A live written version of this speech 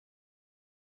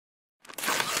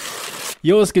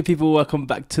Yo, what's good, people? Welcome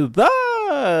back to the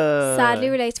Sadly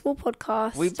Relatable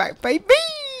podcast. We back, baby!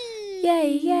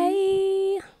 Yay,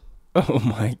 yay. Oh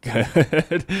my god.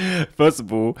 First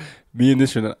of all, me and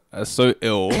Nishan are so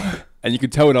ill. And you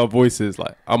can tell in our voices,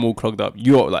 like, I'm all clogged up.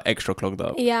 You're like extra clogged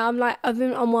up. Yeah, I've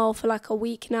been unwell for like a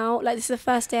week now. Like, this is the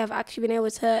first day I've actually been able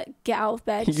to get out of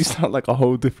bed. You sound like a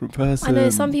whole different person. I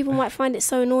know some people might find it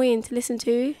so annoying to listen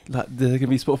to. Like, there's gonna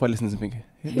be Spotify listeners and think,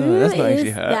 no, Who that's not is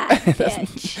actually her. that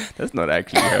bitch? That's not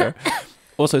actually her.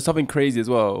 Also, something crazy as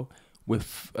well. I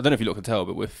don't know if you lot can tell,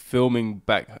 but we're filming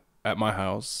back at my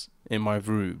house in my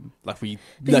room, like we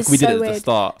did at the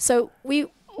start. So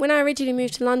when I originally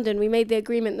moved to London, we made the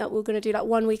agreement that we were going to do like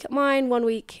 1 week at mine, 1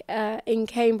 week in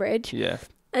Cambridge. Yeah.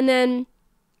 And then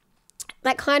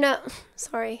that kind of,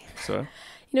 sorry. So?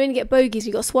 You know when you get bogies,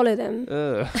 you got to swallow them.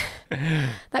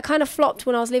 That kind of flopped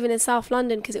when I was living in South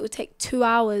London because it would take 2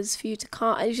 hours for you to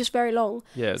come. It was just very long.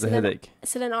 Yeah, it was a headache.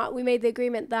 So then we made the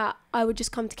agreement that I would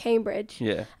just come to Cambridge.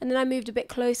 Yeah. And then I moved a bit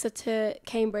closer to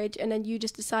Cambridge, and then you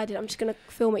just decided I'm just going to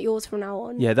film at yours from now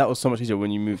on. Yeah, that was so much easier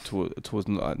when you moved towards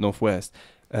Northwest.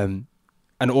 And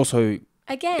also...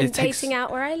 Again, basing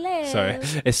out where I live. Sorry.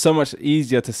 It's so much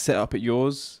easier to set up at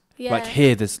yours. Yeah. Like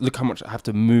here, look how much I have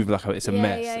to move. Like it's a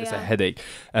mess. It's a headache.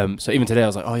 So even today, I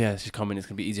was like, oh yeah, she's coming. It's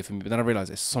gonna be easier for me. But then I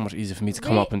realized it's so much easier for me to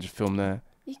come up and just film there.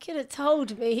 You could have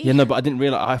told me. Yeah, no, but I didn't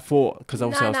realize. I thought because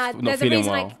obviously I was not feeling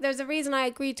well. There's a reason I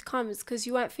agreed to come is because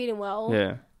you weren't feeling well.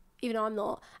 Yeah. Even though I'm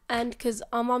not, and because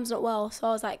our mum's not well, so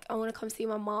I was like, I want to come see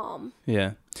my mum.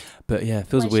 Yeah, but yeah, it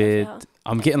feels weird.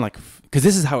 I'm getting like, because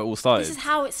this is how it all started. This is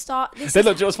how it started. They're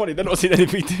not just funny. They're not seeing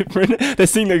anything different. They're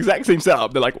seeing the exact same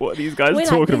setup. They're like, what are these guys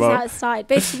talking about? This is how it started.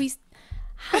 Basically,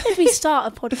 how did we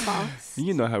start a podcast?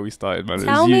 You know how we started, man.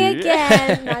 Tell me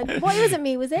again. Man. What wasn't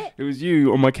me? Was it? It was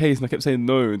you on my case, and I kept saying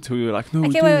no until you were like, no.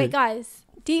 Okay, wait, guys.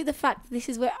 Deep the fact this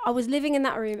is where I was living in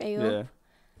that room, AYOUB. Yeah.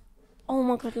 Oh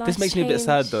my god, this makes me a bit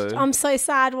sad though. I'm so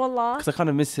sad, wallah. Because I kind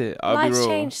of miss it. Life's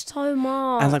changed so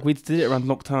much. And like we did it around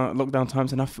lockdown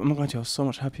times, and I'm not going to. I was so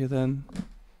much happier then.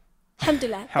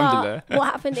 Alhamdulillah. Alhamdulillah. But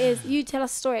what happened is, you tell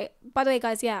us a story. By the way,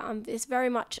 guys, it's very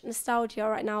much nostalgia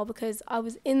right now because I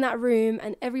was in that room,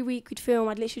 and every week we'd film.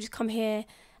 I'd literally just come here,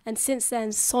 and since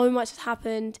then, so much has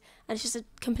happened, and it's just a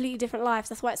completely different life.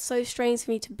 That's why it's so strange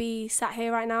for me to be sat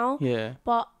here right now. Yeah.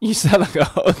 But you sound like a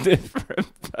whole different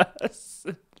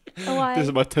person. Oh, this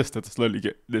is my tester to slowly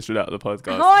get Nishan out of the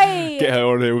podcast. Ahoy! Get her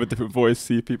on here with a different voice,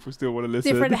 see if people still want to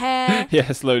listen. Different hair. Yeah,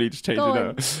 slowly just change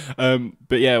it out.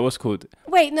 But yeah, what's called?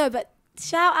 Wait, no, but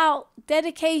shout out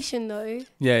dedication though.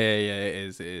 Yeah,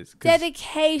 it is.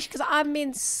 Dedication, because I've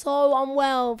been so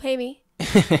unwell. Pay me.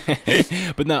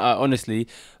 But no, honestly,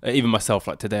 even myself,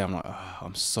 like today, I'm like,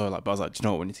 I'm so like, but I was like, do you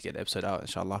know what? We need to get the episode out,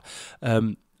 inshallah.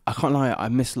 I can't lie, I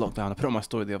miss lockdown. I put it on my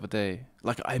story the other day.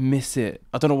 Like, I miss it.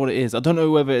 I don't know what it is. I don't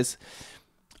know whether it's...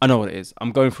 I know what it is.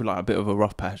 I'm going through, like, a bit of a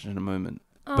rough patch in a moment.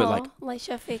 Oh, but, like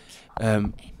Shafiq.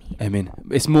 I mean,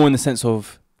 it's more in the sense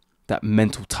of that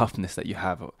mental toughness that you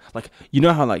have. Like, you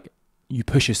know how, like, you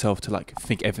push yourself to, like,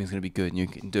 think everything's going to be good and you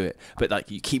can do it. But, like,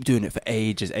 you keep doing it for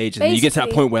ages. Basically, and you get to that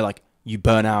point where, like, you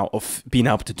burn out of being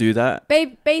able to do that.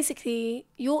 Basically,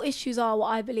 your issues are what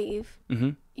I believe. Mm-hmm.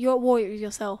 You're at war with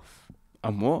yourself.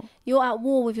 And what? You're at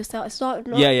war with yourself. It's not.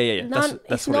 Yeah.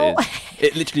 That's what it is.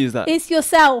 It literally is that. It's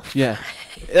yourself. Yeah.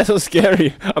 That's what's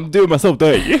scary. I'm doing myself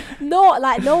dirty. Not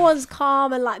like no one's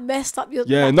calm and like messed up your.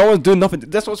 Yeah, no one's doing nothing.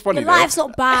 That's what's funny. Your life's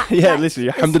not bad. Yeah, literally.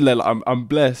 Alhamdulillah, like, I'm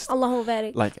blessed. Allahu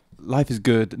barik. Like, life is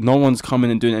good. No one's coming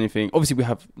and doing anything. Obviously, we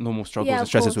have normal struggles and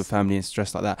stresses with family and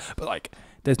stress like that. But like,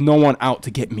 there's no one out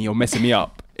to get me or messing me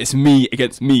up. It's me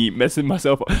against me, messing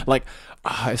myself up. Like, it's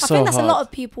so hard. I think that's a lot of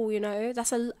people, you know.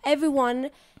 Everyone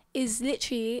is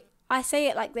literally, I say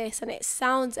it like this and it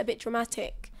sounds a bit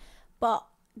dramatic, but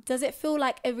does it feel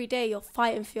like every day you're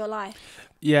fighting for your life?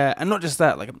 Yeah, and not just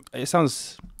that. Like,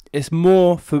 it's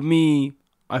more for me,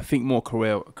 I think more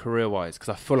career-wise, because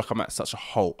I feel like I'm at such a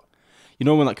halt. You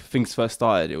know, when like things first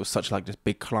started, it was such like this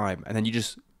big climb, and then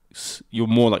you're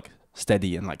more like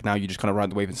steady, and like now you just kind of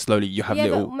ride the wave, and slowly you have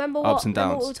little ups and downs.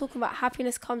 Remember what we were talking about?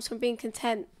 Happiness comes from being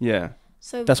content. Yeah.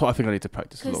 So that's what I think I need to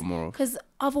practice a lot more of. Because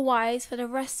otherwise, for the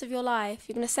rest of your life,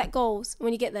 you're going to set goals.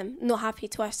 When you get them, not happy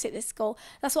to have set this goal.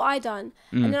 That's what I done.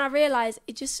 And then I realised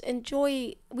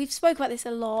we've spoke about this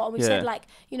a lot. And we've said like,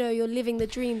 you know, you're living the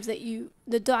dreams that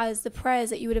the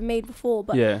prayers that you would have made before.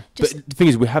 But but the thing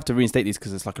is, we have to reinstate these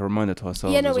because it's like a reminder to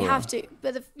ourselves. Yeah, no, we have to.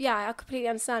 But I completely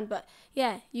understand. But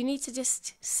yeah, you need to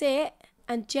just sit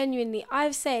and genuinely,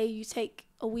 I say you take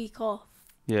a week off.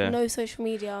 Yeah. No social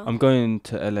media. I'm going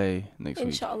to LA next week.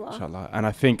 Inshallah. And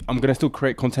I think I'm going to still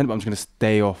create content, but I'm just going to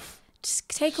stay off. Just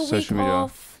take a week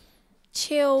off.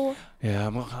 chill. Yeah,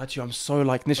 I'm so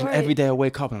like, literally every day I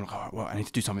wake up and I'm like, all right, well, I need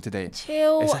to do something today.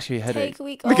 Chill. It's actually a headache. Take a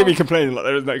week Look off. at me complaining like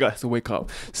there's that guy has to wake up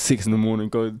 6 a.m,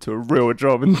 go to a real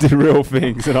job and do real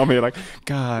things, and I'm here like,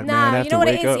 God, man, I have you know to what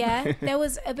it wake is, up. yeah? There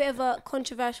was a bit of a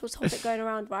controversial topic going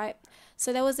around, right?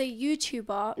 So there was a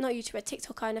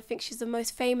TikToker, and I think she's the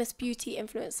most famous beauty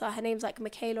influencer. Her name's like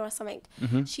Michaela or something.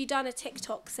 Mm-hmm. She done a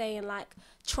TikTok saying like,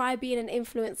 try being an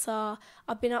influencer.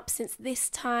 I've been up since this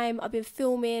time. I've been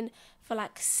filming for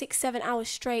like 6-7 hours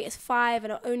straight. It's 5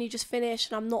 and I only just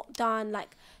finished and I'm not done.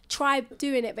 Like, try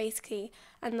doing it basically.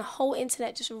 And the whole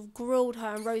internet just grilled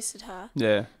her and roasted her.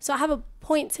 Yeah. So I have a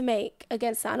point to make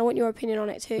against that, and I want your opinion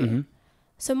on it too. Mm-hmm.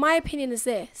 So my opinion is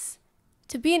this: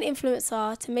 to be an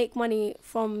influencer, to make money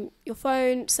from your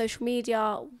phone, social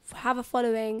media, have a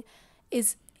following,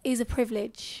 is a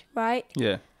privilege, right?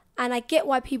 Yeah. And I get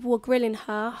why people were grilling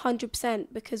her 100%,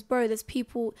 because bro, there's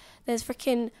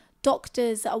freaking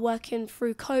doctors that are working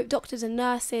through doctors and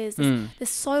nurses. There's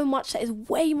so much that is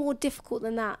way more difficult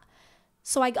than that.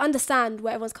 So I understand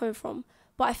where everyone's coming from.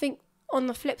 But I think on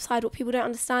the flip side, what people don't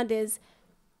understand is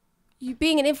you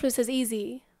being an influencer is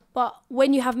easy, but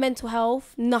when you have mental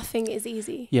health, nothing is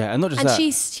easy. Yeah, and not just that.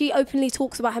 And she openly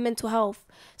talks about her mental health.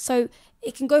 So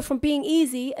it can go from being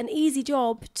an easy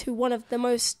job, to one of the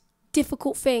most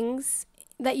difficult things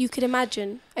that you could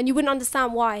imagine, and you wouldn't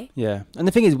understand why. Yeah, and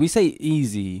the thing is, we say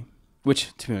easy,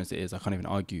 which to be honest it is, I can't even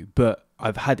argue, but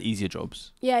I've had easier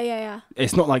jobs. Yeah.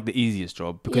 It's not like the easiest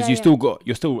job, because Yeah,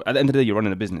 you're still at the end of the day, you're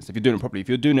running a business. If you're doing it properly, if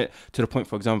you're doing it to the point,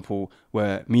 for example,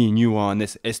 where me and you are, and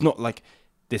this, it's not like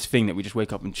this thing that we just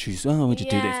wake up and choose, we just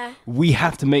do this. We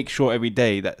have to make sure every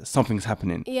day that something's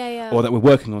happening. Or that we're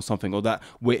working on something, or that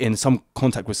we're in some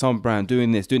contact with some brand,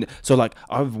 doing this, doing it. So like,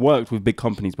 I've worked with big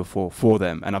companies before for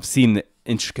them, and I've seen the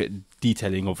intricate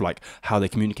detailing of like how they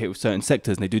communicate with certain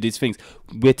sectors, and they do these things.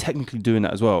 We're technically doing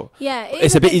that as well. Yeah,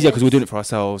 it's a bit easier because we're doing it for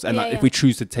ourselves, and if we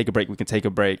choose to take a break, we can take a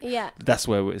break. Yeah, that's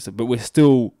where but we're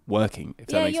still working, if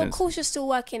that makes sense. Of course you're still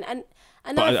working. And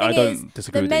another thing I don't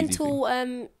disagree the with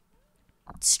mental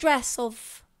stress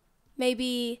of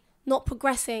maybe not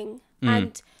progressing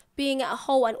and being at a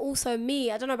hole. And also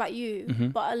me, I don't know about you,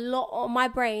 but a lot on my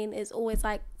brain is always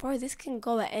like, bro, this can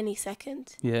go at any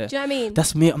second. Yeah, do you know what I mean?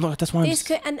 That's me. That's mine.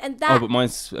 And that. Oh, but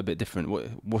mine's a bit different.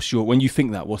 What's your, when you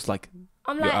think that, what's like?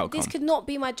 I'm like, outcome? This could not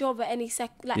be my job at any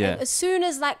second. Like, as soon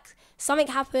as like something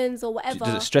happens or whatever.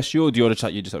 Does it stress you, or do you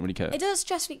just don't really care? It doesn't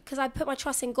stress me because I put my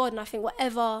trust in God, and I think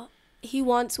whatever He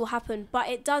wants will happen. But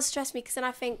it does stress me because then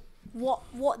I think,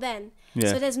 what then?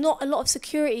 So there's not a lot of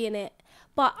security in it.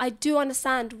 But I do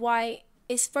understand why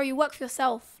it's you work for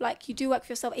yourself. Like, you do work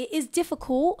for yourself. It is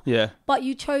difficult. Yeah. But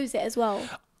you chose it as well.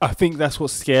 I think that's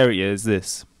what's scary is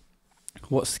this.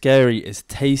 What's scary is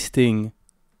tasting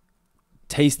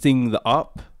the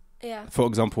up. Yeah. For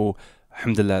example,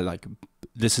 alhamdulillah, like,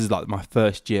 this is like my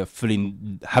first year fully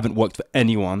haven't worked for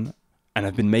anyone, and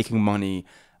I've been making money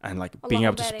and like being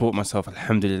able to support myself.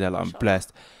 Alhamdulillah, like, I'm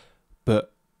blessed.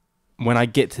 But when I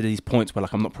get to these points where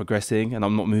like I'm not progressing and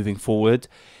I'm not moving forward,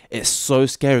 it's so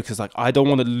scary because like I don't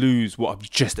want to lose what I've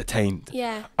just attained.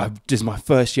 Yeah. This is my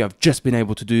first year. I've just been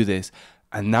able to do this,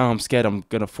 and now I'm scared I'm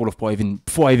gonna fall off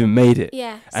before I even made it.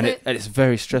 Yeah. And it's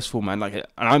very stressful, man. Like, and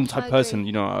I'm the type of person,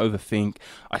 I overthink.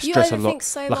 I stress a lot.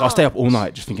 So like much. I'll stay up all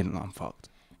night just thinking, I'm fucked.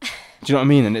 Do you know what I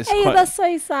mean? And it's that's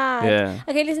so sad. Yeah.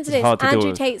 Okay, listen to this.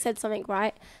 Andrew Tate said something,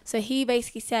 right? So he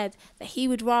basically said that he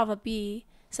would rather be.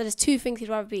 So there's two things he'd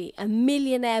rather be: a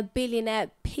millionaire,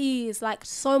 billionaire, peas, like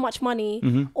so much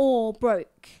money, or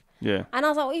broke. Yeah. And I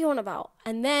was like, what are you on about?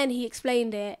 And then he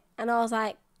explained it, and I was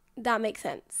like, that makes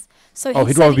sense. So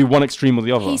he'd rather be one extreme or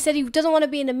the other. He said he doesn't want to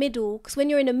be in the middle, because when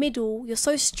you're in the middle, you're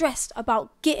so stressed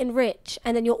about getting rich,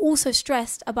 and then you're also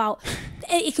stressed about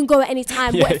it can go at any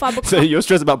time. What if I become... So you're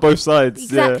stressed about both sides.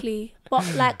 Exactly. Yeah.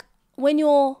 But like when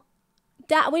you're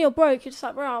broke, you're just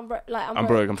like, bro, I'm broke. Like, I'm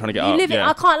broke. I'm trying to get out.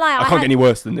 I can't lie. I can't get any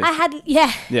worse than this. I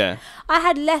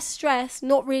had less stress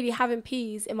not really having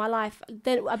peas in my life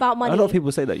than about money. A lot of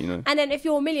people say that, And then if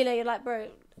you're a millionaire, you're like, bro,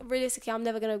 realistically, I'm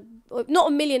never gonna, not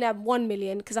a millionaire, 1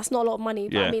 million, because that's not a lot of money.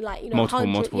 But I mean, like,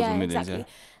 multiples of millions. Exactly. Yeah.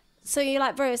 So you're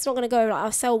like, bro, it's not gonna go. Like,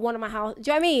 I'll sell one of my house. Do you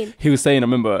know what I mean? He was saying, I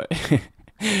remember, I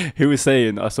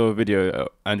saw a video.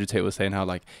 Andrew Tate was saying how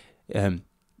like,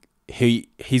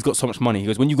 he's got so much money. He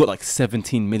goes, when you got like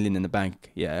 17 million in the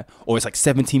bank, or it's like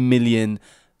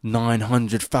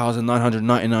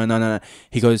 17,900,999.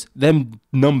 He goes, them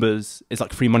numbers is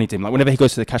like free money to him. Like, whenever he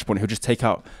goes to the cash point, he'll just take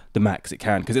out the max it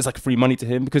can, because it's like free money to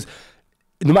him. Because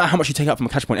no matter how much you take out from a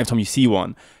cash point, every time you see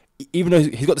one, even though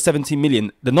he's got the 17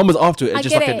 million, the numbers after it are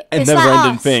just like a It's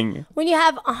never-ending like thing. When you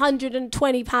have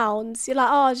 £120, you're like,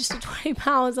 oh, just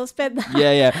 £20, I'll spend that.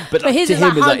 Yeah. But like, his to is him,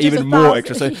 like it's like even more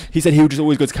hundreds extra. of So he said he would just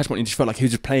always go to cash money and just felt like he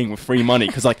was just playing with free money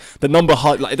because like the number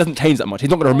like it doesn't change that much. He's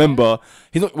not going to remember.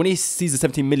 He's not when he sees the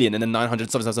 17 million and then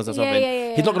 900 something.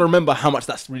 He's not going to remember how much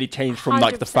that's really changed from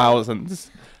like the 100%.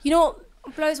 thousands. You know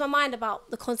what blows my mind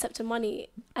about the concept of money?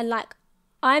 And like,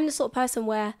 I'm the sort of person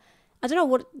where I don't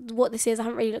know what this is. I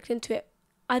haven't really looked into it.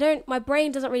 My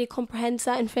brain doesn't really comprehend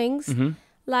certain things. Mm-hmm.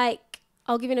 Like,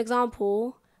 I'll give you an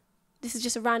example. This is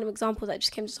just a random example that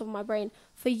just came to the top of my brain.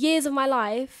 For years of my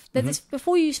life, there's this,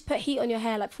 before you put heat on your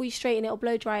hair, like before you straighten it or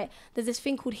blow dry it, there's this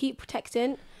thing called heat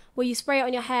protectant where you spray it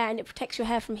on your hair and it protects your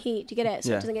hair from heat. Do you get it?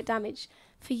 So it doesn't get damaged.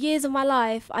 For years of my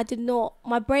life,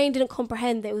 my brain didn't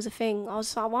comprehend that it was a thing. I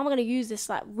was like, why am I going to use this?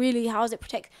 Like, really, how does it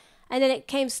protect? And then it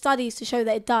came studies to show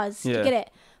that it does. Do you get it?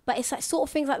 But it's like sort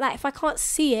of things like that. If I can't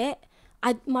see it,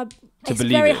 it's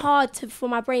very hard for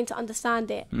my brain to understand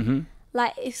it. Mm-hmm.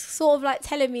 Like, it's sort of like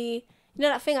telling me, you know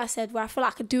that thing I said where I feel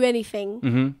like I could do anything.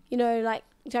 Mm-hmm. You know, like,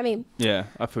 do you know what I mean? Yeah,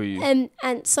 I feel you.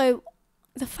 And so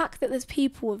the fact that there's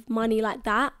people with money like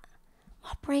that,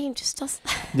 my brain just does.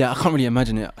 Yeah, I can't really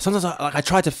imagine it. Sometimes I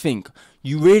try to think.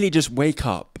 You really just wake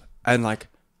up and like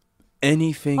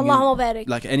anything.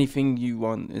 Like anything you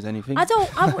want is anything.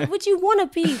 Would you want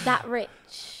to be that rich?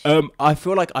 I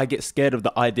feel like I get scared of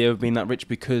the idea of being that rich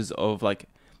because of like.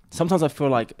 Sometimes I feel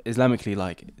like Islamically,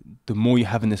 like the more you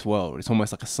have in this world, it's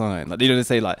almost like a sign. Like, you know, they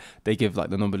say like they give like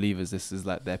the non-believers, this is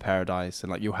like their paradise,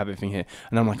 and like you'll have everything here.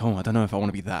 And I'm like, oh, I don't know if I want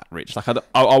to be that rich. Like I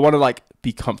want to like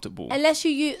be comfortable. Unless so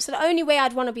the only way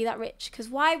I'd want to be that rich, because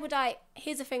why would I?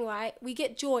 Here's the thing, right? We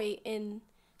get joy in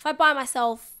if I buy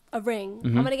myself a ring,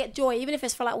 I'm gonna get joy, even if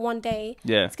it's for like one day.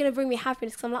 Yeah, it's gonna bring me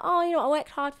happiness because I'm like, oh, you know, I worked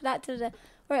hard for that.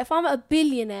 Right? If I'm a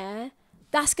billionaire,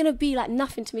 that's going to be like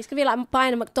nothing to me. It's going to be like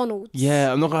buying a McDonald's.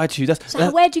 Yeah, I'm not going to lie to you.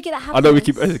 So where do you get that happiness? I know we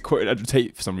keep quoting Andrew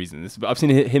Tate for some reason, but I've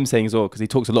seen him saying as well, because he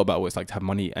talks a lot about what it's like to have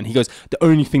money. And he goes, the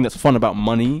only thing that's fun about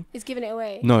money... is giving it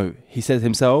away. No, he says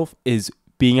himself, is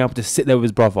being able to sit there with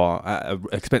his brother at an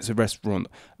expensive restaurant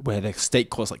where the steak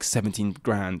costs like 17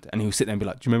 grand. And he'll sit there and be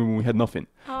like, do you remember when we had nothing?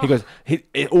 Oh. He goes,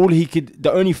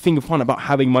 the only thing fun about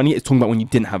having money is talking about when you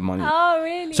didn't have money. Oh,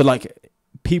 really? So like...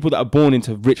 people that are born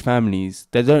into rich families,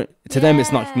 them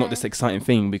it's not this exciting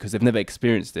thing because they've never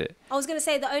experienced it. I was going to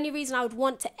say the only reason I would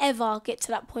want to ever get to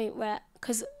that point where,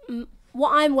 because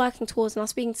what I'm working towards, and I was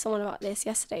speaking to someone about this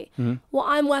yesterday, what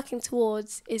I'm working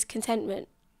towards is contentment.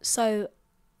 So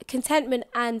contentment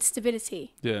and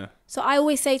stability. Yeah. So I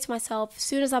always say to myself, as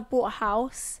soon as I've bought a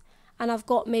house and I've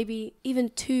got maybe even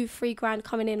 2-3 grand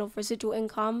coming in of residual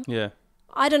income. Yeah.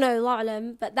 I don't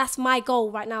know, but that's my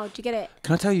goal right now. Do you get it?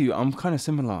 Can I tell you, I'm kind of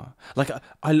similar. Like,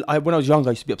 I when I was younger,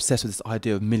 I used to be obsessed with this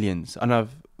idea of millions. And I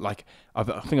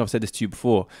think I've said this to you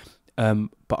before,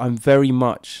 but I'm very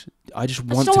much, I just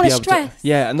want to be able to...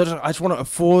 Yeah, and I just want to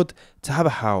afford to have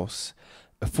a house,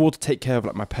 afford to take care of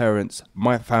like my parents,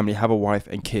 my family, have a wife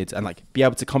and kids, and like be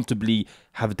able to comfortably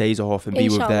have days off and be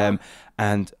with them.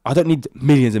 And I don't need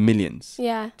millions and millions.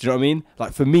 Yeah. Do you know what I mean?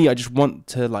 Like, for me, I just want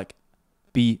to like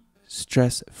be...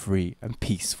 stress-free and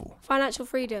peaceful. Financial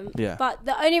freedom. Yeah. But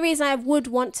the only reason I would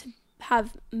want to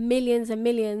have millions and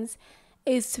millions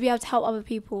is to be able to help other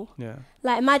people. Yeah.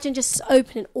 Like, imagine just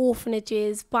opening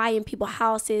orphanages, buying people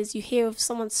houses. You hear of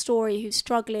someone's story who's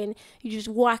struggling. You just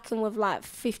whack them with like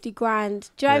 50 grand.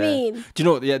 Do you know what I mean? Do you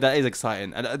know what? Yeah, that is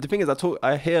exciting. And the thing is,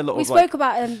 I hear a lot of... We spoke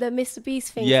about the Mr.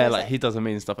 Beast thing. Yeah, like he does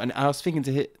amazing stuff. And I was speaking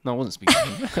to him... No, I wasn't speaking to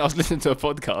him. I was listening to a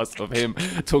podcast of him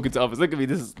talking to others. Look at me,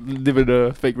 this is living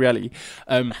a fake reality.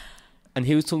 And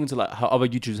he was talking to like how other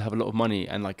YouTubers have a lot of money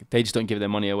and like they just don't give their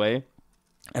money away.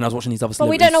 And I was watching these other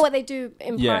celebrities. But we don't know what they do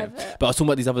in private. But I was talking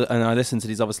about these other, and I listened to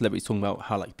these other celebrities talking about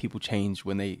how like people change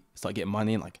when they start getting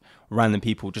money, and like random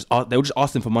people they'll just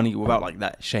ask them for money without like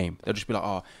that shame. They'll just be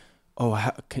like, do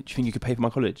you think you could pay for my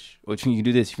college? Or do you think you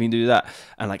can do this? Do you think you can do that?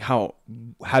 And like how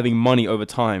having money over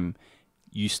time,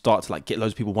 you start to like get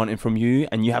loads of people wanting from you,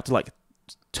 and you have to like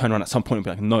turn around at some point and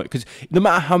be like, no, because no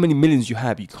matter how many millions you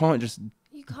have, you can't just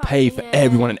pay for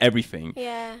everyone and everything.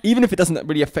 Yeah. Even if it doesn't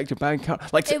really affect your bank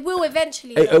account, like it will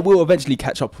eventually. It will eventually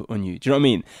catch up on you. Do you know what I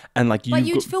mean? And like but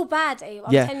you'd feel bad, AYOUB.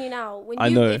 I'm telling you now. I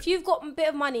know. If you've got a bit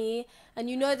of money and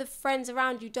you know the friends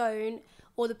around you don't,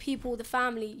 or the people, the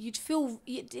family, you'd feel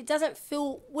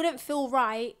wouldn't feel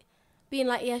right. Being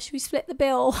like, yeah, should we split the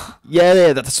bill?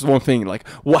 Yeah, that's one thing. Like,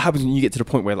 what happens when you get to the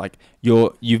point where like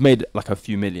you've made like a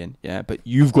few million, yeah, but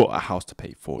you've got a house to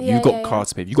pay for, you've got cars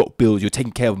to pay for, you've got bills, you're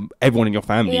taking care of everyone in your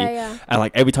family, and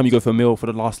like every time you go for a meal for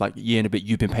the last like year and a bit,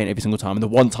 you've been paying every single time, and the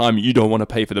one time you don't want to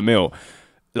pay for the meal,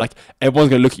 like everyone's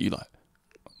gonna look at you like,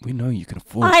 we know you can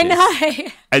afford I this.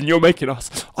 know. And you're making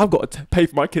us, I've got to pay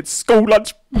for my kids' school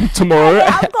lunch tomorrow.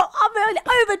 I'm on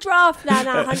overdraft now,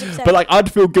 100%. But like,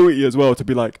 I'd feel guilty as well to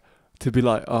be like,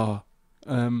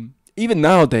 even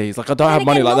nowadays, like I don't have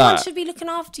money like that. No one should be looking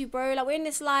after you, bro. Like, we're in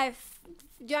this life.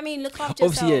 Do you know what I mean? Look after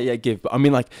yourself. Obviously, yeah, give. But I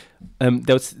mean, like, there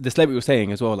was the celebrity was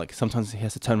saying as well, like sometimes he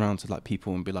has to turn around to like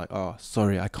people and be like, oh,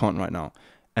 sorry, I can't right now.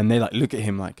 And they like look at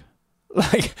him like,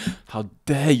 how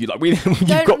dare you? Like,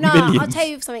 you've got millions. I'll tell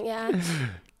you something, yeah.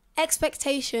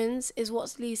 Expectations is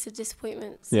what leads to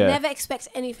disappointments. Yeah. Never expect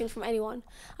anything from anyone.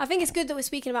 I think it's good that we're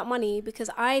speaking about money because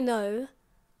I know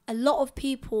a lot of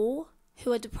people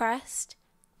who are depressed,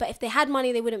 but if they had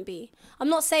money, they wouldn't be. I'm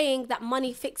not saying that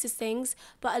money fixes things,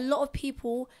 but a lot of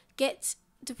people get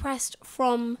depressed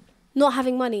from not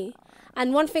having money.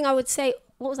 And one thing I would say,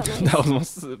 what was that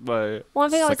noise? That was my One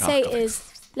thing I would say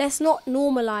is, let's not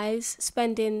normalize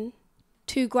spending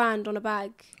 $2,000 on a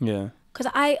bag. Yeah.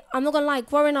 Because I'm not going to lie,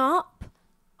 growing up,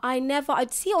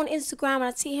 I'd see it on Instagram and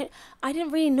I'd see it. I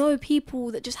didn't really know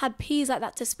people that just had peas like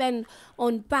that to spend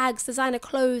on bags, designer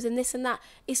clothes and this and that.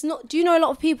 It's not, do you know a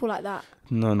lot of people like that?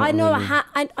 No, not I know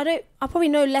really. I probably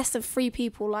know less than 3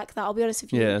 people like that, I'll be honest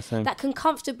with you. Yeah, same. That can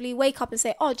comfortably wake up and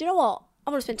say, oh, do you know what?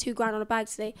 I want to spend $2,000 on a bag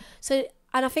today. So,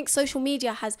 and I think social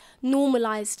media has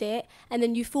normalized it and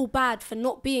then you feel bad for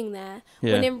not being there.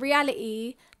 Yeah. When in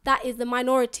reality, that is the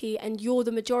minority and you're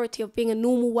the majority of being a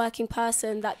normal working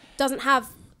person that doesn't have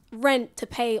rent to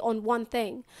pay on one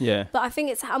thing. Yeah. But I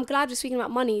think I'm glad we're speaking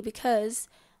about money because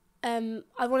I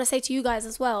want to say to you guys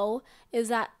as well is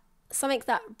that something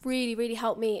that really, really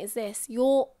helped me is this.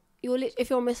 If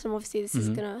you're a Muslim, obviously this is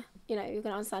gonna, you're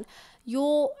gonna understand.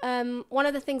 One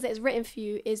of the things that is written for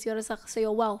you is your rizq, so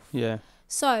your wealth. Yeah.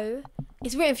 So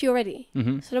it's written for you already.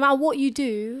 So no matter what you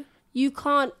do, you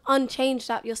can't unchange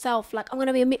that yourself. Like, I'm going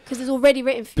to be because it's already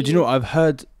written for you. But you know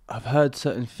what? I've heard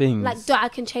certain things. Like, I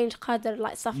can change qadr,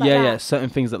 like stuff like that. Yeah, certain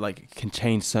things that like can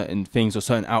change certain things or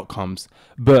certain outcomes.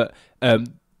 But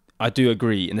I do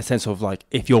agree in the sense of like,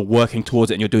 if you're working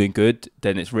towards it and you're doing good,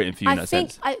 then it's written for you in that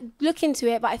sense. I look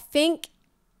into it, but I think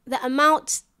the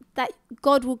amount that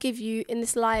God will give you in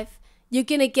this life, you're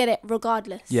going to get it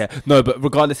regardless. Yeah. No, but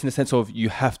regardless in the sense of you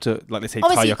have to, like they say,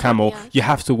 Obviously tie your camel. You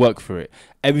have to work for it.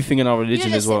 Everything in our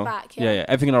religion as well. Back, yeah.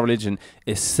 Everything in our religion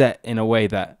is set in a way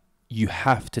that you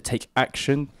have to take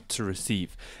action to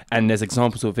receive. And there's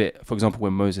examples of it. For example,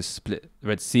 when Moses split the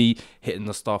Red Sea, hitting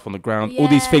the staff on the ground, all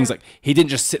these things, like he didn't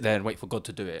just sit there and wait for God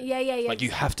to do it. Yeah. Like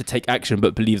you have to take action,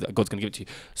 but believe that God's going to give it to you.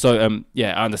 So,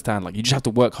 I understand. Like you just have to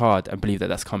work hard and believe that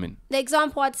that's coming. The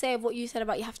example I'd say of what you said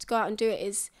about you have to go out and do it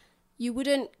is you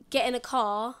wouldn't get in a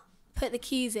car, put the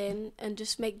keys in and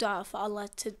just make dua for Allah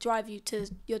to drive you to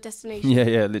your destination.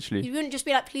 Yeah, literally. You wouldn't just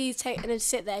be like, please take, and then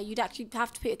sit there. You'd actually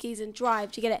have to put your keys in,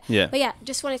 drive to get it. Yeah. But yeah,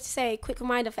 just wanted to say, quick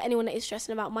reminder for anyone that is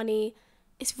stressing about money.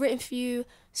 It's written for you.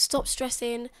 Stop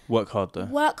stressing. Work hard though.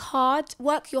 Work hard.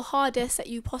 Work your hardest that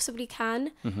you possibly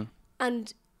can.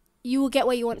 And you will get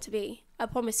where you want to be. I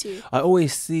promise you. I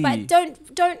always see. But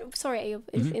don't, sorry,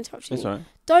 AYOUB, interruption. That's all right.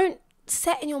 Don't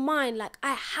set in your mind, like,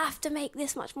 I have to make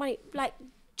this much money. Like,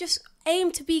 just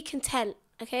aim to be content,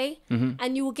 okay?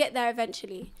 And you will get there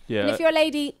eventually. Yeah. And if you're a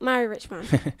lady, marry a rich man.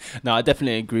 No, I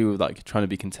definitely agree with like trying to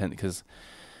be content because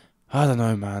I don't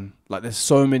know, man. Like there's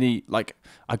so many, like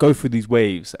I go through these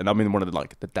waves and I'm in one of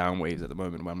the down waves at the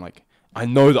moment where I'm like, I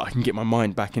know that I can get my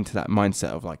mind back into that mindset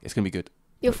of like, it's going to be good.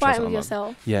 You're fighting with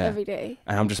yourself every day.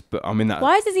 And I'm in that.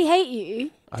 Why does he hate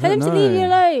you? Tell him to leave you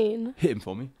alone. Hit him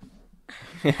for me.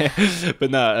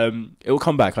 But no, it will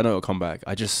come back. I know it will come back.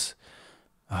 I just,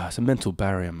 it's a mental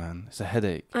barrier, man. It's a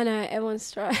headache. I know,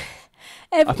 everyone's trying.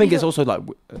 I think it's also like,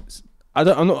 I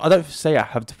don't say I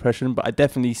have depression, but I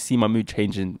definitely see my mood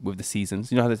changing with the seasons.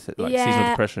 You know how there's seasonal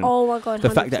depression? Oh my God, 100%. The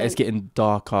fact that it's getting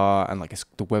darker and like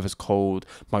the weather's cold.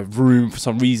 My room, for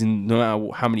some reason, no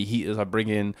matter how many heaters I bring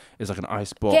in, is like an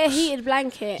ice box. Get a heated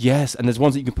blanket. Yes, and there's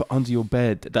ones that you can put under your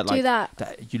bed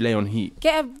that you lay on heat.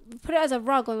 Put it as a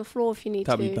rug on the floor if you need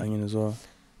That'd to. be banging as well.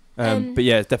 But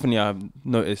yeah, it's definitely I've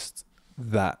noticed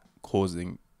that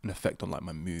causing an effect on like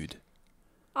my mood.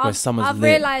 I've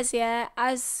realised,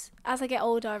 as I get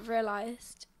older,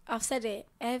 I've said it,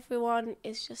 everyone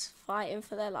is just fighting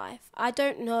for their life. I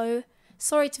don't know.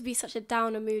 Sorry to be such a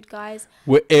downer mood, guys.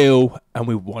 We're ill and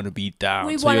we want to be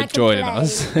down, so you're joining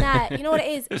us. Nah, you know what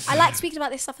it is? I like speaking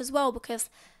about this stuff as well because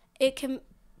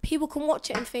people can watch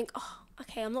it and think, oh,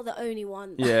 okay, I'm not the only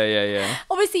one. Yeah.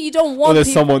 Obviously, you don't want. Or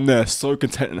there's someone there so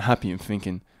content and happy and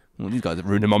thinking, well, these guys are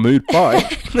ruining my mood.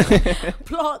 Bye.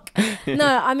 Block.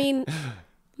 No, I mean,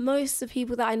 most of the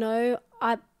people that I know,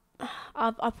 I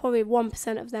probably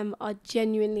 1% of them are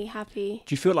genuinely happy.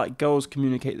 Do you feel like girls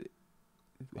communicate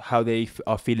how they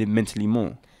are feeling mentally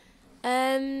more?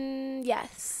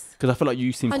 Yes. Because I feel like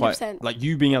you seem 100%. quite, like,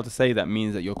 you being able to say that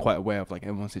means that you're quite aware of like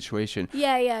everyone's situation.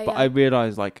 Yeah. But I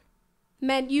realise, like,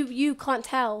 men, you can't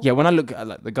tell. yeah, when I look at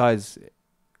like the guys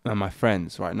and my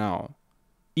friends right now,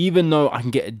 even though I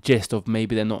can get a gist of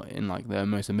maybe they're not in like their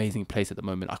most amazing place at the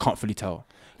moment, I can't fully tell.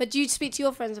 But do you speak to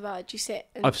your friends about it? Do you sit?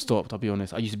 I've stopped, I'll be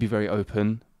honest. I used to be very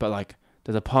open, but like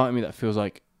there's a part of me that feels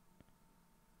like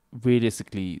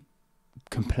realistically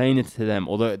complaining to them,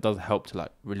 although it does help to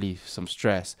like relieve some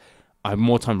stress, I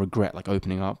more time regret like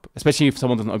opening up, especially if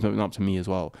someone doesn't open up to me as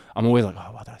well. I'm always like,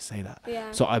 oh, why did I say that?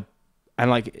 Yeah. So and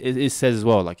like it says as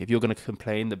well, like if you're gonna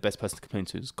complain, the best person to complain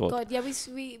to is God. Yeah,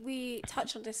 we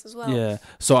touch on this as well. Yeah.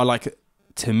 So I like,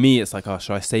 to me, it's like, oh,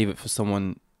 should I save it for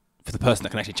someone, for the person that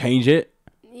can actually change it?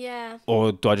 Yeah.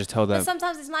 Or do I just tell them? But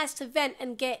sometimes it's nice to vent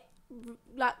and get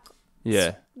like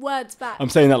words back. I'm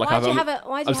saying that like I'm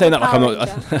saying that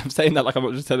like I'm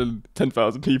not just telling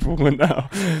 10,000 people now.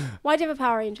 Why do you have a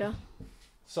Power Ranger?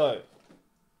 So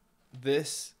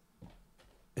this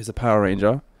is a Power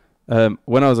Ranger.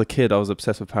 When I was a kid, I was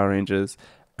obsessed with Power Rangers,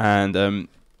 and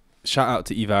shout out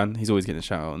to Ivan. He's always getting a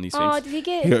shout out on these things. Oh, did he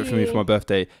get He got it for me for my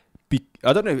birthday.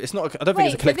 I don't know. It's not. I don't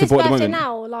think it's a collectible this at the birthday moment.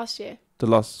 now or last year? The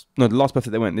last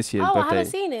birthday they went this year's birthday. I haven't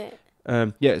seen it.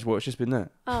 Yeah, it's just been there.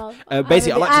 Oh,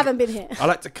 basically, I haven't been here. I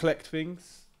like to collect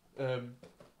things.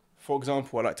 For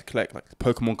example, I like to collect like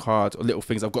Pokemon cards or little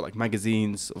things. I've got like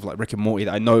magazines of like Rick and Morty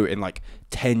that I know in like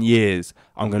 10 years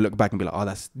I'm gonna look back and be like, oh,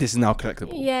 this is now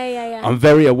collectible. Yeah. I'm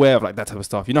very aware of like that type of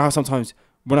stuff. You know how sometimes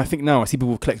when I think now I see people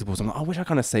with collectibles, I'm like, I wish I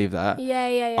kind of saved that.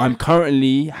 Yeah. I'm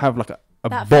currently have like a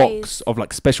box of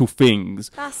like special things.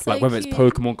 That's so like whether cute. it's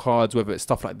Pokemon cards, whether it's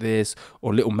stuff like this,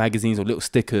 or little magazines or little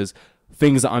stickers,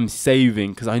 things that I'm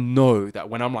saving because I know that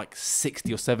when I'm like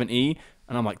 60 or 70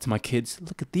 and I'm like to my kids,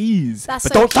 look at these, That's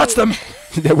but so don't cute. touch them.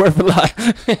 They're worth a lot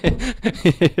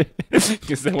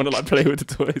because they want to like play with the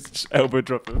toys, just elbow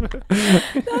drop them.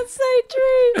 That's so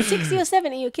true. 60 or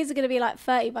 70, your kids are going to be like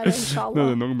 30 by then, inshallah. No,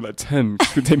 they're not gonna be like 10.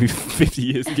 It's gonna take me 50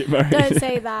 years to get married. Don't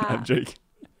say that. I'm joking.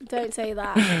 Don't say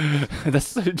that. That's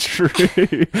so true.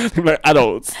 They're like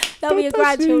adults. They'll be your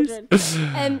grandchildren.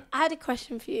 I had a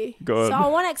question for you. Go on. So I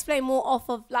want to explain more off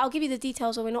of, like, I'll give you the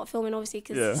details when we're not filming, obviously,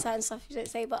 because Yeah. certain stuff you don't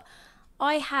say. But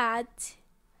I had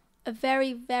a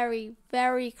very, very,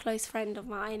 very close friend of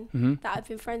mine that I've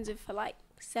been friends with for like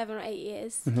 7 or 8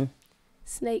 years.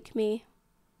 Snake me.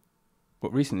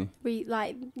 What, recently?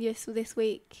 This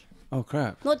week. Oh,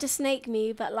 crap. Not just snake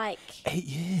me, but like 8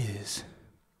 years.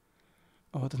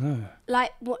 Oh, I don't know.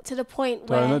 like what, to the point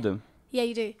Do where I know them? Yeah,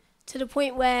 you do. To the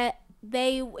point where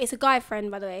it's a guy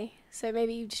friend, by the way. So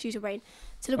maybe you just use your brain.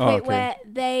 To the point where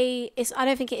I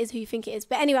don't think it is who you think it is.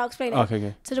 But anyway, I'll explain it.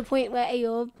 Okay. To the point where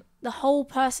AYOUB, the whole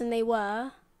person they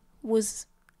were was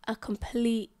a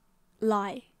complete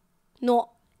lie.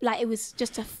 Not like it was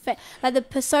just like the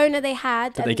persona they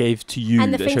had. That they gave to you.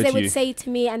 And the that things showed they to would you. say to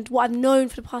me and what I've known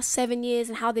for the past 7 years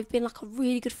and how they've been like a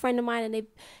really good friend of mine. And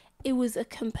it was a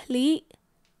complete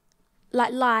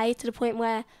like lie to the point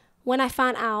where when I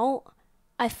found out,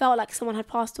 I felt like someone had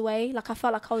passed away. Like I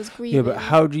felt like I was grieving. Yeah, but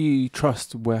how do you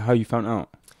trust how you found out?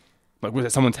 Like, was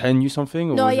it someone telling you something?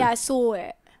 Or No, was I saw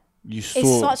it. You saw.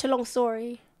 It's such a long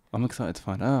story. I'm excited to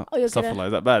find out. Oh, you're Stuff gonna...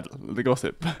 like that bad. The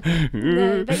gossip.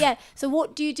 No, but yeah. So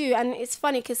what do you do? And it's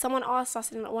funny because someone asked us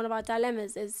in one of our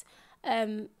dilemmas is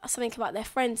something about their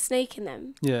friend snaking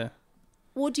them. Yeah.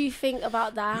 What do you think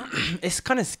about that? It's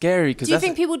kind of scary because. Do you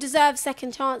think people deserve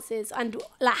second chances? And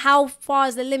like, how far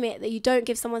is the limit that you don't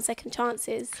give someone second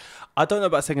chances? I don't know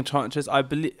about second chances. I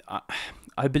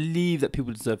believe that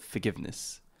people deserve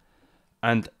forgiveness,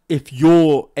 and if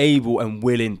you're able and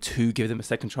willing to give them a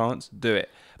second chance, do it.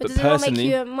 But does it not make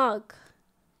you a mug?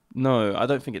 No, I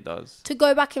don't think it does. To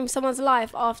go back in someone's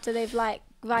life after they've like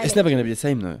violated. It's never going to be the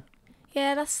same though.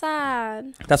 Yeah, that's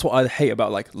sad. That's what I hate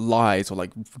about like lies or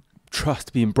like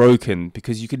trust being broken,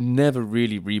 because you can never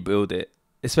really rebuild it,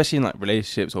 especially in like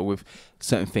relationships or with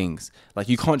certain things. Like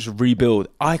you can't just rebuild.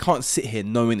 I can't sit here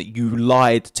knowing that you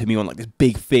lied to me on like this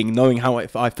big thing, knowing how I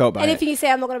felt about Anything you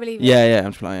say, I'm not going to believe it. Yeah,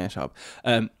 I'm just like, yeah, shut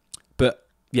up. But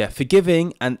yeah,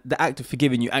 forgiving, and the act of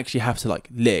forgiving, you actually have to like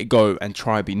let it go and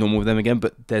try to be normal with them again.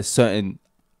 But there's certain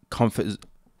comfort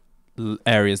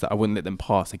areas that I wouldn't let them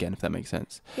pass again, if that makes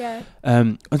sense. Yeah.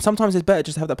 And sometimes it's better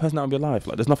just to have that person out of your life.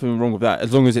 Like there's nothing wrong with that,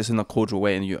 as long as it's in a cordial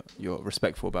way and you're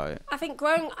respectful about it. I think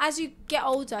growing as you get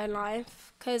older in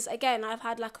life, because again, I've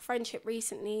had like a friendship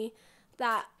recently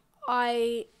that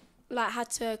I like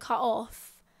had to cut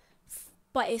off,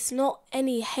 but it's not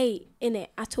any hate in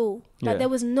it at all. Like there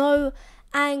was no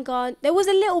anger. There was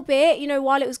a little bit, you know,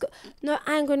 while it was no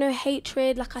anger, no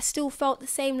hatred. Like, I still felt the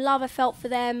same love I felt for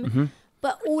them.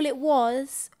 But all it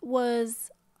was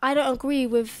I don't agree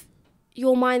with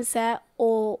your mindset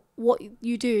or what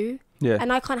you do. Yeah.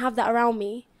 And I can't have that around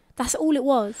me. That's all it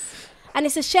was. And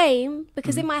it's a shame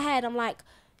because in my head, I'm like,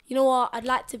 you know what? I'd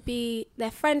like to be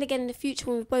their friend again in the future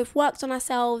when we've both worked on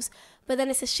ourselves. But then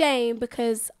it's a shame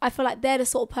because I feel like they're the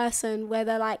sort of person where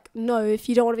they're like, no, if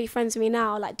you don't want to be friends with me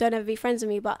now, like, don't ever be friends with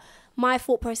me. But my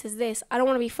thought process is this: I don't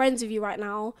want to be friends with you right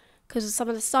now because of some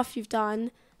of the stuff you've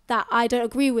done that I don't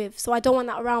agree with. So I don't want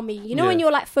that around me. You know, when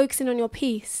you're like focusing on your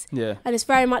peace. Yeah. And it's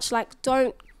very much like,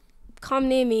 don't come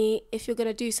near me if you're going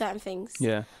to do certain things.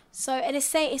 Yeah. So, and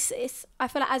it's I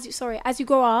feel like as you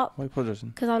grow up. Why are you apologizing?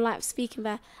 Because I'm like speaking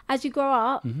there. As you grow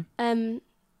up,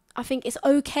 I think it's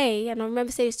okay, and I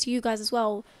remember saying this to you guys as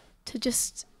well, to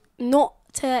just not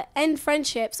to end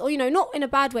friendships, or, you know, not in a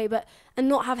bad way, but and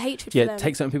not have hatred for them. Yeah,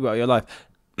 take certain people out of your life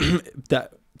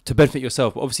that to benefit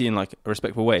yourself, but obviously in like a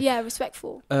respectful way. Yeah,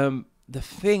 respectful. The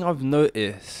thing I've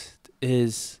noticed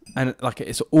is, and like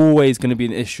it's always going to be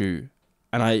an issue,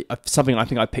 and something I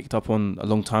think I picked up on a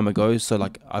long time ago. So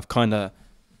like I've kind of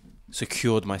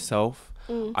secured myself.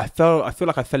 I feel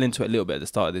like I fell into it a little bit at the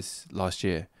start of this last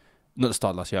year. Not the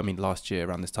start of last year, I mean last year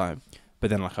around this time. But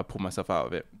then like I pulled myself out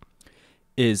of it.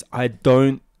 I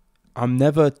don't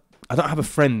have a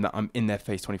friend that I'm in their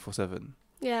face 24/7.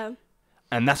 Yeah.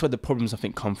 And that's where the problems I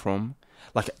think come from.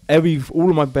 Like all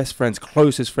of my best friends,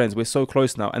 closest friends, we're so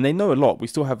close now, and they know a lot. We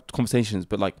still have conversations,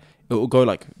 but like it will go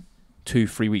like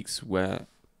 2-3 weeks where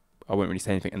I won't really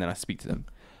say anything, and then I speak to them.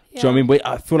 Yeah. Do you know what I mean?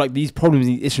 I feel like these problems,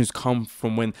 these issues come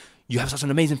from when you have such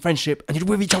an amazing friendship and you're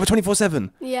with each other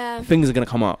 24/7. Yeah. Things are going to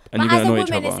come up and you're going to annoy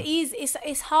each other.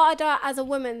 It's harder as a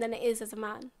woman than it is as a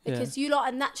man. Because you lot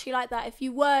are naturally like that. If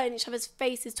you were in each other's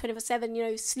faces 24/7, you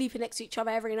know, sleeping next to each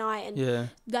other every night and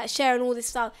like sharing all this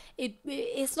stuff,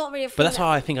 it's not really a But that's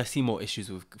why I think I see more issues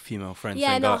with female friends.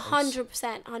 Yeah, no,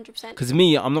 100%. Because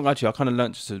me, I'm not going to, I kind of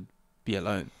learned just to be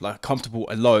alone, like comfortable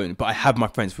alone, but I have my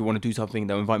friends. If we want to do something,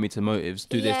 they'll invite me to motives,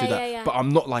 do this, do that, but I'm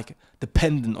not like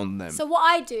dependent on them. So what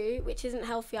I do, which isn't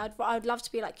healthy, I'd love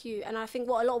to be like you, and I think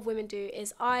what a lot of women do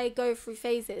is I go through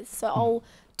phases. So I'll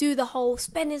do the whole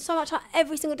spending so much time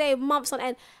every single day, months on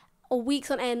end or weeks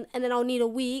on end, and then I'll need a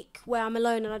week where I'm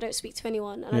alone and I don't speak to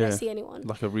anyone and I don't see anyone,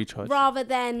 like a recharge, rather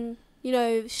than, you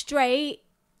know, straight.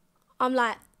 I'm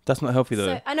like, that's not healthy though.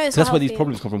 So I know that's where these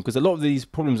problems come from, because a lot of these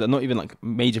problems are not even like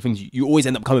major things. You always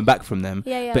end up coming back from them.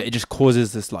 But it just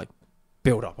causes this like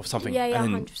build up of something. Yeah,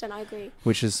 100%. I agree.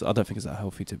 Which is, I don't think is that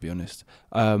healthy, to be honest.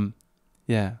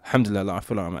 Alhamdulillah, like, I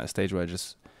feel like I'm at a stage where I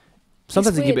just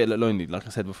sometimes it can get a bit lonely. Like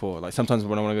I said before, like sometimes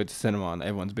when I want to go to cinema and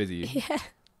everyone's busy, and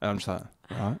I'm just like,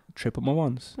 alright, trip up my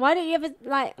ones. Why don't you ever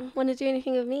like want to do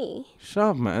anything with me? Shut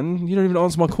up, man. You don't even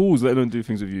answer my calls, let alone do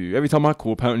things with you. Every time I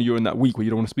call, apparently you're in that week where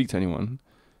you don't want to speak to anyone.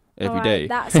 Every day.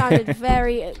 That sounded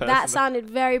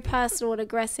very personal and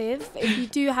aggressive. If you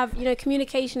do have, you know,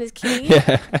 communication is key.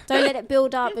 Don't let it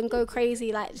build up and go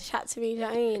crazy. Like, chat to me. You know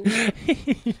what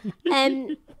I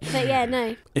mean? But yeah,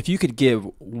 no. If you could give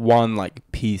one like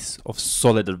piece of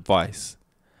solid advice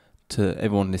to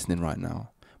everyone listening right now,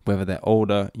 whether they're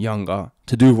older, younger,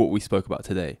 to do what we spoke about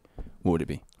today, what would it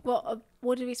be?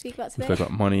 What did we speak about today? We spoke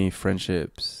about money,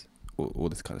 friendships, all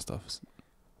this kind of stuff.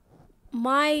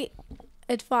 My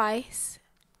advice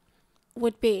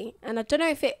would be, and I don't know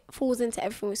if it falls into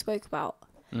everything we spoke about,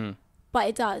 but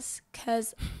it does,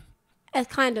 because a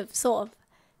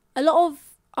lot of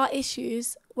our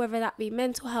issues, whether that be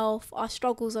mental health, our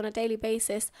struggles on a daily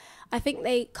basis, I think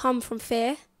they come from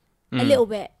fear a little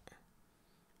bit.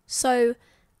 So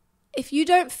if you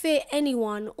don't fear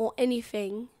anyone or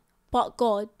anything but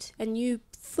God, and you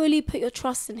fully put your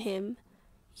trust in him,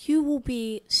 you will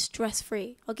be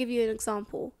stress-free. I'll give you an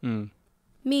example.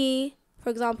 Me, for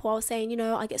example, I was saying, you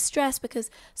know, I get stressed because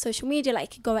social media, like,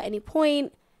 it could go at any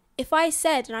point. If I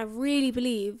said, and I really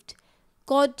believed,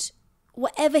 God,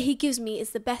 whatever he gives me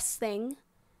is the best thing,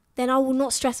 then I will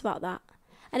not stress about that.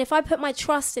 And if I put my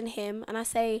trust in him and I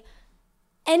say,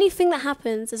 anything that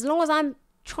happens, as long as I'm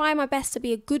trying my best to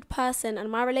be a good person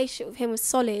and my relationship with him was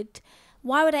solid,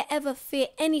 why would I ever fear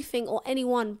anything or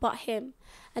anyone but him?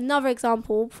 Another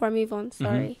example, before I move on,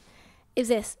 is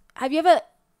this. Have you ever,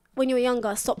 when you were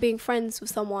younger, stopped being friends with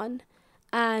someone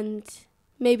and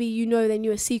maybe you know they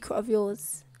knew a secret of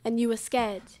yours and you were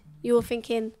scared? You were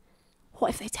thinking, what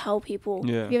if they tell people?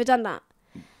 Yeah. Have you ever done that?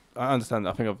 I understand.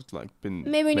 I think I've like been...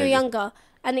 Maybe when you're younger,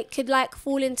 and it could like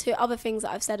fall into other things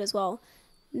that I've said as well.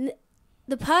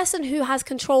 The person who has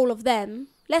control of them,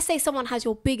 let's say someone has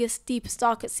your biggest, deepest,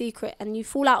 darkest secret and you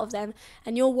fall out of them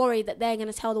and you're worried that they're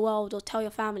going to tell the world or tell your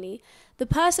family. The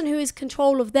person who is in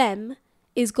control of them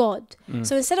is God.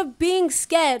 So instead of being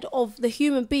scared of the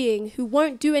human being who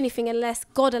won't do anything unless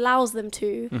God allows them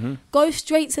to, go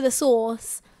straight to the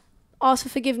source, ask for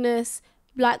forgiveness,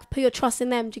 like put your trust in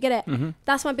them. Do you get it?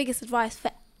 That's my biggest advice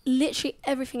for literally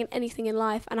everything and anything in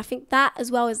life. And I think that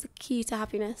as well is the key to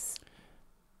happiness.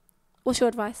 What's your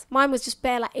advice? Mine was just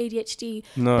bare like ADHD,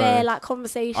 bare like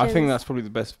conversations. I think that's probably the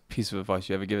best piece of advice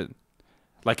you ever given.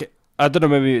 Like, I don't know,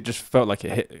 maybe it just felt like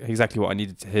it hit exactly what I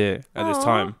needed to hear at this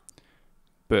time.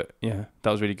 But yeah,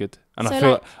 that was really good. And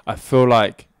so I feel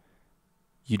like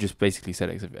you just basically said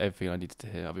everything I needed to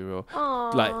hear. I'll be real.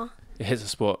 Like, it hits a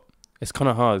spot. It's kind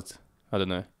of hard. I don't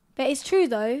know. But it's true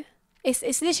though. It's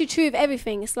literally true of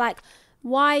everything. It's like,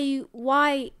 why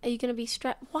are you gonna be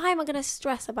stressed? Why am I gonna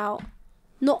stress about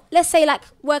not? Let's say like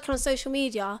working on social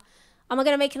media. Am I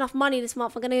gonna make enough money this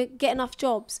month? Am I gonna get enough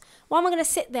jobs? Why am I gonna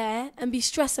sit there and be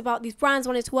stressed about these brands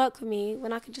wanting to work with me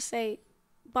when I could just say,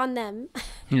 bun them?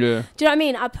 Yeah. Do you know what I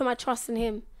mean? I put my trust in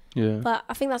him. Yeah. But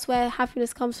I think that's where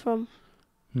happiness comes from.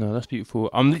 No, that's beautiful.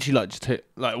 I'm literally like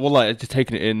just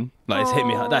taking it in. Like, it's hit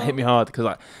me. That hit me hard because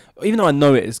like, even though I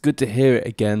know it, it's good to hear it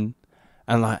again.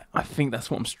 And like, I think that's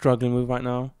what I'm struggling with right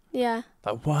now. Yeah.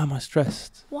 Like, why am I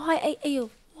stressed? Why are you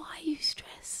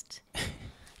stressed?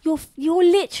 You're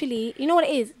literally, you know what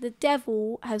it is? The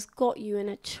devil has got you in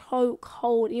a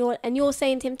chokehold. And you're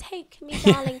saying to him, take me,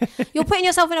 darling. You're putting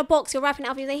yourself in a box. You're wrapping it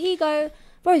up. And you say, here you go.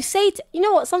 Bro, you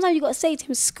know what? Sometimes you got to say to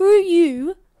him, screw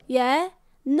you. Yeah?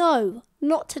 No,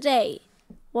 not today.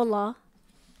 Wallah.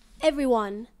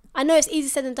 Everyone. I know it's easy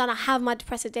said than done. I have my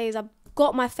depressive days. I've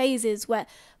got my phases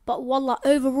but wallah,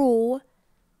 overall,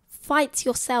 fight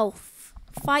yourself.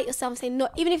 Fight yourself and say no.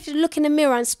 Even if you look in the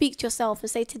mirror and speak to yourself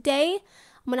and say, today,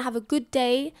 I'm going to have a good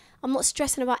day. I'm not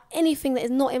stressing about anything that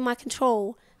is not in my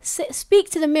control.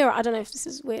 Speak to the mirror. I don't know if this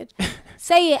is weird.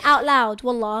 Say it out loud,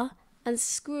 wallah, and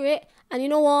screw it. And you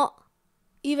know what?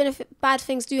 Even if bad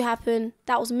things do happen,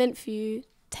 that was meant for you.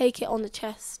 Take it on the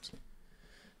chest.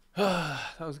 That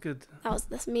was good.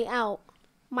 That's me out.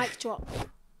 Mic drop.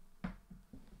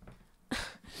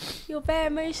 You're very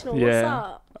emotional. Yeah. What's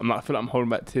up? I feel like I'm holding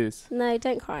back tears. No,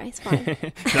 don't cry. It's fine.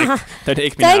 Don't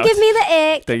ick me Don't give me the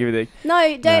ick. Don't give me the ick.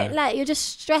 No, don't. Like, you're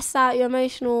just stressed out. You're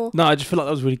emotional. No, I just feel like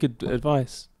that was really good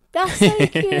advice. That's so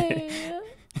cute.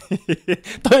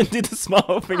 Don't do the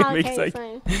smile thing. Okay, it's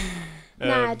fine.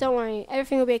 Nah, don't worry.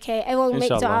 Everything will be okay. Everyone will make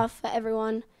dua for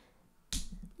everyone.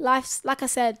 Life's, like I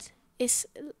said,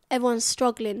 everyone's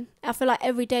struggling. I feel like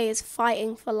every day is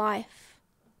fighting for life.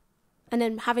 And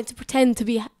then having to pretend to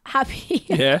be happy.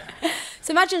 Yeah.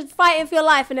 So imagine fighting for your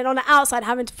life and then on the outside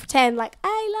having to pretend like,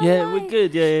 I love life. Yeah, we're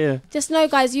good. Yeah. Just know,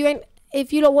 guys,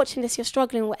 if you're not watching this, you're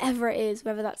struggling, whatever it is,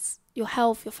 whether that's your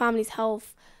health, your family's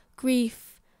health,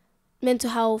 grief, mental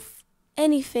health,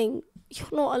 anything, you're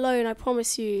not alone, I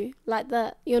promise you. Like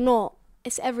that, you're not.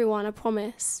 It's everyone, I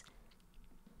promise.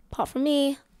 Apart from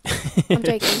me. I'm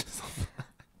joking.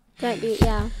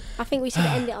 I think we should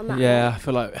end it on that. Yeah, note. I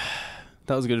feel like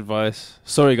that was good advice.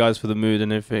 Sorry, guys, for the mood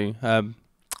and everything.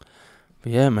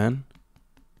 But yeah, man.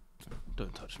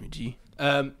 Don't touch me, G.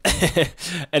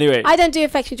 Anyway. I don't do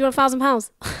affection. Do you want £1,000?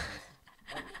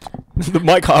 The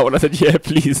mic cut out when I said, yeah,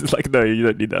 please. It's like, no, you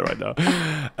don't need that right now.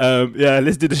 Yeah,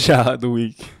 let's do the shout out of the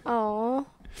week. Oh.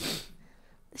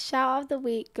 The shout out of the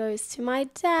week goes to my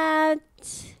dad.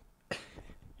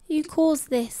 You caused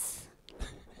this.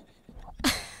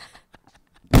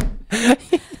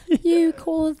 You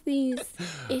caused these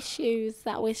issues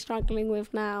that we're struggling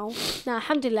with now. Now,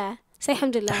 alhamdulillah. Say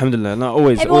alhamdulillah. Alhamdulillah. No,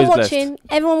 always everyone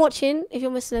watching, if you're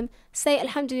Muslim, say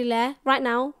alhamdulillah right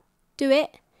now. Do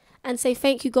it. And say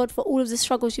thank you, God, for all of the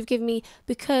struggles you've given me,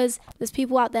 because there's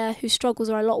people out there whose struggles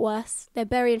are a lot worse. They're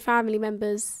burying family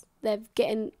members. They're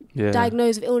getting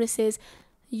diagnosed with illnesses.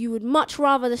 You would much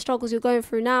rather the struggles you're going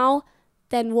through now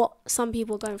than what some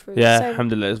people are going through. Yeah, so,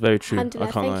 alhamdulillah, it's very true.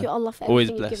 Alhamdulillah, thank you, Allah, for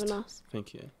everything you've given us.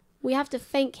 Thank you. We have to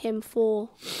thank him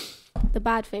for the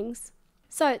bad things.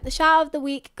 So, the shout of the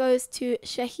week goes to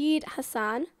Shahid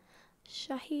Hassan.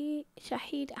 Shahid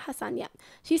Hassan, yeah.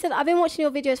 She said, I've been watching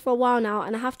your videos for a while now,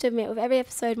 and I have to admit, with every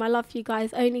episode, my love for you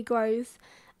guys only grows.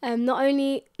 Not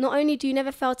only do you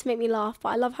never fail to make me laugh, but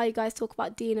I love how you guys talk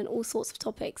about Deen and all sorts of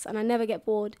topics, and I never get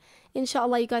bored.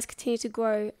 Inshallah, you guys continue to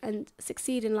grow and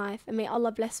succeed in life, and may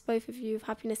Allah bless both of you with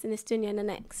happiness in this dunya and the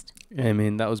next. I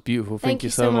mean, that was beautiful. Thank you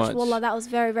so much. Wallah, that was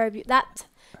very, very beautiful. That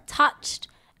touched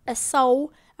a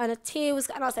soul and a tear was,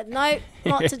 and I said, no,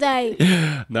 not today.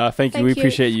 No, thank you. We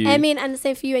appreciate you. Amen. And the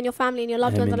same for you and your family and your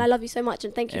loved ones. And I love you so much.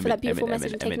 And thank you for that beautiful Amen,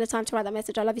 message and taking the time to write that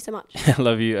message. I love you so much. I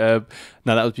love you. No,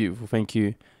 that was beautiful. Thank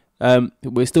you.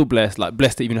 We're still blessed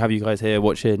to even have you guys here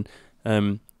watching.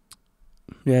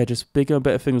 Yeah, just bigger and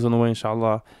better things on the way,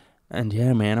 inshallah. And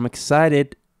yeah, man, I'm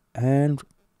excited. And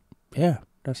yeah,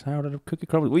 that's how the cookie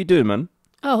crumbles. What are you doing, man?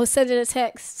 Oh, I was sending a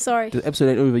text. Sorry. The episode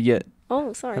ain't over yet.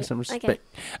 Oh, sorry. Have some respect.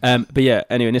 Okay. But yeah,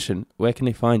 anyway, Nishan, where can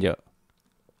they find you?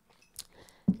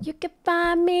 You can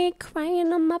find me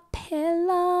crying on my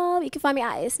pillow. You can find me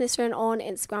at Nisran on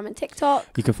Instagram and TikTok.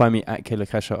 You can find me at Kayla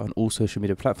Kasha on all social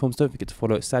media platforms. Don't forget to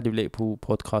follow Sadly Relatable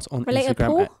Podcast on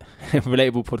Instagram.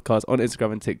 Relatable Podcast on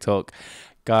Instagram and TikTok.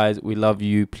 Guys, we love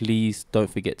you. Please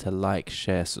don't forget to like,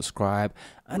 share, subscribe,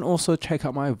 and also check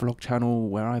out my vlog channel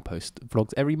where I post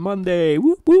vlogs every Monday.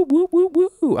 Woo, woo, woo, woo,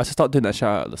 woo. I should start doing that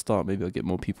shout out at the start. Maybe I'll get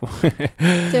more people. Do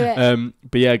it.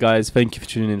 But yeah, guys, thank you for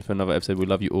tuning in for another episode. We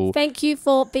love you all. Thank you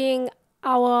for being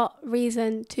our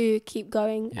reason to keep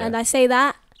going. Yeah. And I say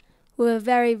that with a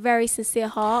very, very sincere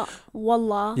heart.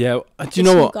 Wallah. Yeah. Do you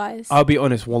know what? Guys. I'll be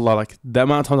honest. Wallah, like the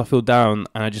amount of times I feel down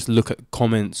and I just look at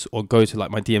comments or go to like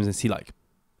my DMs and see like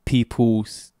people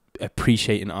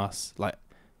appreciating us, like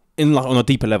in like on a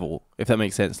deeper level, if that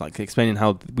makes sense, like explaining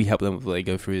how we help them with what they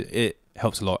go through, it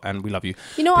helps a lot, and we love you.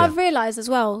 You know what I've realized as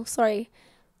well,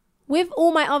 with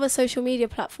all my other social media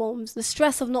platforms, the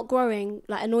stress of not growing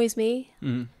like annoys me.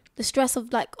 The stress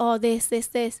of like, oh, this,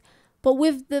 but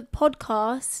with the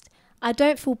podcast I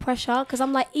don't feel pressure, because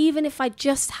I'm like, even if I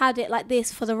just had it like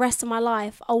this for the rest of my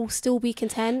life, I will still be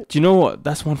content. Do you know what?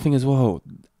 That's one thing as well.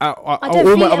 All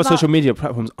my other social media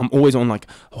platforms, I'm always on like,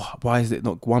 oh, why am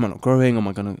I not growing? Am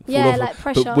I going to fall off? Like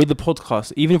pressure. But with the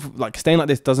podcast, even if like staying like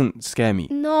this doesn't scare me.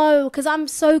 No, because I'm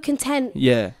so content.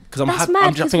 Yeah, because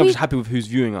I'm just happy with who's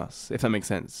viewing us, if that makes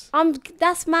sense.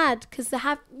 That's mad, because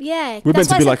we're meant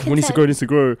to be like, we need to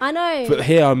grow. I know. But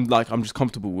here I'm just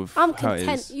comfortable with how content.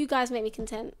 It is. You guys make me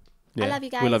content. Yeah. I love you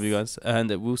guys. We love you guys. And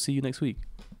we'll see you next week.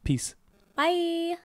 Peace. Bye.